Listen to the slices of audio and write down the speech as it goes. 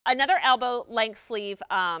Another elbow length sleeve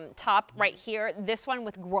top right here. This one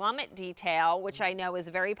with grommet detail, which I know is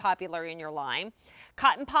very popular in your line.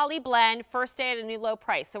 Cotton poly blend, first day at a new low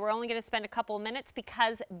price. So we're only going to spend a couple of minutes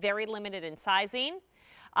because very limited in sizing.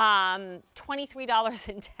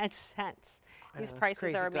 $23.10. These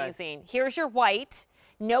prices are amazing. Good. Here's your white.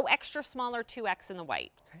 No extra small or 2X in the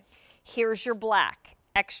white. Okay. Here's your black.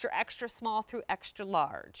 Extra, extra small through extra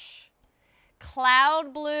large.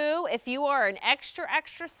 Cloud blue, if you are an extra,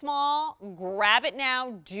 extra small, grab it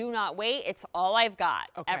now. Do not wait. It's all I've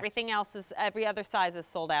got. Okay. Everything else is, every other size is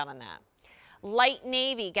sold out on that. Light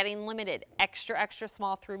navy, getting limited. Extra, extra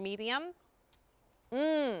small through medium.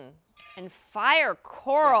 And fire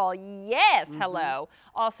coral, yes, hello.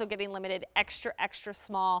 Also getting limited. Extra, extra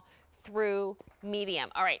small through medium.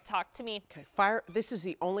 All right, talk to me. Okay, this is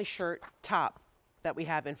the only shirt top that we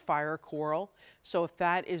have in fire coral. So if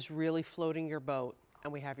that is really floating your boat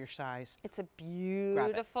and we have your size. It's a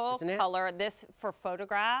beautiful color. This for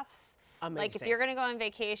photographs. Amazing. Like if you're gonna go on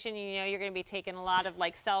vacation, you know you're gonna be taking a lot of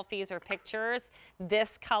like selfies or pictures,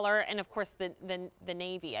 this color, and of course the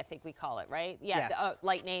navy, I think we call it, right? Yeah, yes.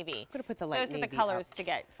 Light navy. I'm gonna put the light navy. Those are the colors to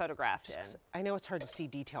get photographed in. I know it's hard to see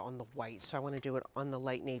detail on the white, so I wanna do it on the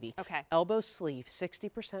light navy. Okay. Elbow sleeve,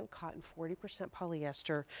 60% cotton, 40%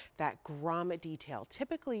 polyester, that grommet detail.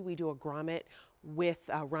 Typically we do a grommet with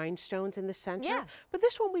rhinestones in the center. Yeah. But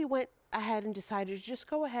this one we went ahead and decided to just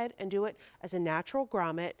go ahead and do it as a natural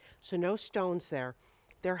grommet, so no stones there.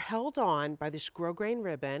 They're held on by this grosgrain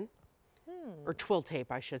ribbon, or twill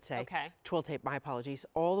tape, I should say. Okay. Twill tape, my apologies,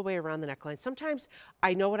 all the way around the neckline. Sometimes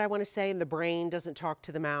I know what I want to say and the brain doesn't talk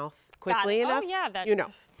to the mouth quickly enough. Oh yeah, that. You know.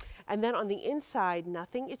 And then on the inside,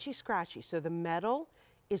 nothing itchy scratchy. So the metal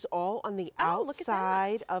is all on the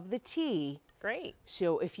outside of the tee. Great.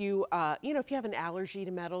 So if you, you know, if you have an allergy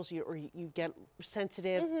to metals or you get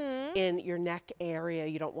sensitive in your neck area,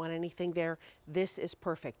 you don't want anything there, this is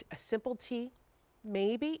perfect. A simple tee,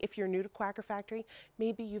 maybe if you're new to Quacker Factory,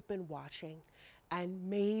 maybe you've been watching and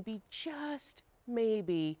maybe, just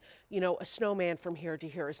maybe, you know, a snowman from here to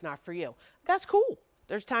here is not for you. That's cool.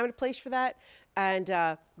 There's time and a place for that. And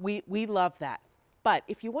we love that. But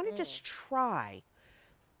if you want to just try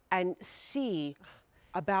and see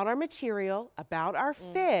about our material, about our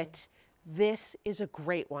fit, this is a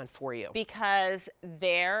great one for you. Because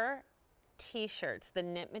their t-shirts, the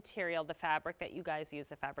knit material, the fabric that you guys use,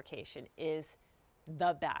 the fabrication, is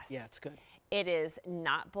the best. Yeah, it's good. It is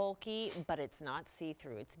not bulky, but it's not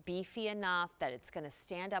see-through. It's beefy enough that it's gonna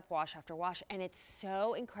stand up wash after wash, and it's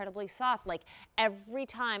so incredibly soft. Like every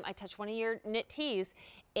time I touch one of your knit tees,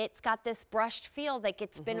 it's got this brushed feel, like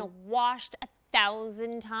it's been washed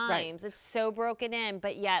 1,000 times. Right. It's so broken in,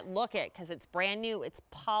 but yet look it, because it's brand new, it's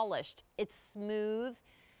polished, it's smooth,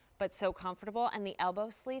 but so comfortable. And the elbow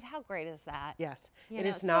sleeve, how great is that? Yes, it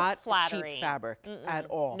is not so cheap fabric at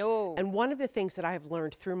all. No. And one of the things that I have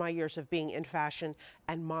learned through my years of being in fashion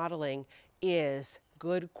and modeling is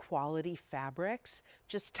good quality fabrics.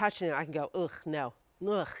 Just touching it, I can go, ugh, no,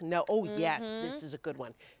 oh yes, this is a good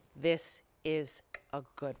one. This is a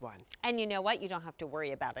good one. And you know what? You don't have to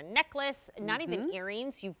worry about a necklace, not even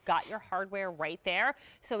earrings. You've got your hardware right there.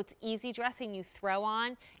 So it's easy dressing. You throw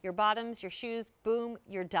on your bottoms, your shoes, boom,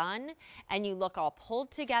 you're done. And you look all pulled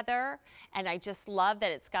together. And I just love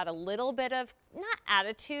that it's got a little bit of, not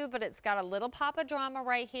attitude, but it's got a little pop of drama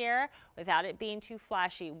right here without it being too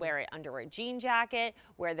flashy. Wear it under a jean jacket,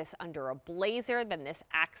 wear this under a blazer, then this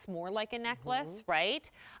acts more like a necklace, right?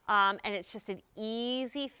 And it's just an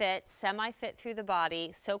easy fit, semi-fit through the body.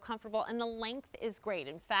 So comfortable, and the length is great.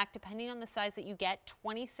 In fact, depending on the size that you get,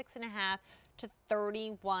 26.5 to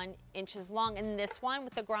 31 inches long. And this one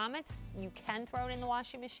with the grommets, you can throw it in the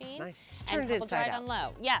washing machine. Nice. And tumble dry it on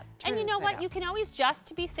low. Yeah. And you know what? You can always, just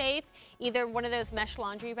to be safe, either one of those mesh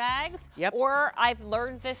laundry bags, or I've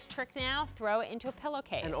learned this trick now, throw it into a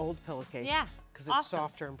pillowcase. An old pillowcase. Yeah. Because it's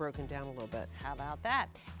softer and broken down a little bit. How about that?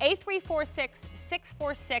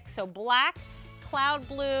 A346646, so black, cloud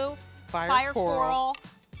blue, fire coral,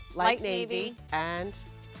 light navy, and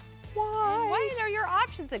white. And white are your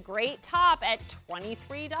options. A great top at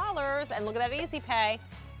 $23. And look at that easy pay,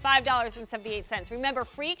 $5.78. Remember,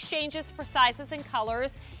 free exchanges for sizes and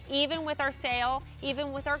colors, even with our sale,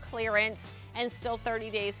 even with our clearance, and still 30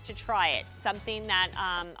 days to try it. Something that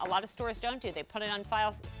a lot of stores don't do. They put it on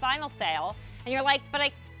final sale, and you're like,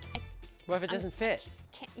 but what if it doesn't fit?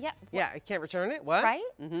 Yeah. Yeah, I can't return it. What? Right?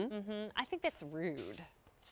 I think that's rude.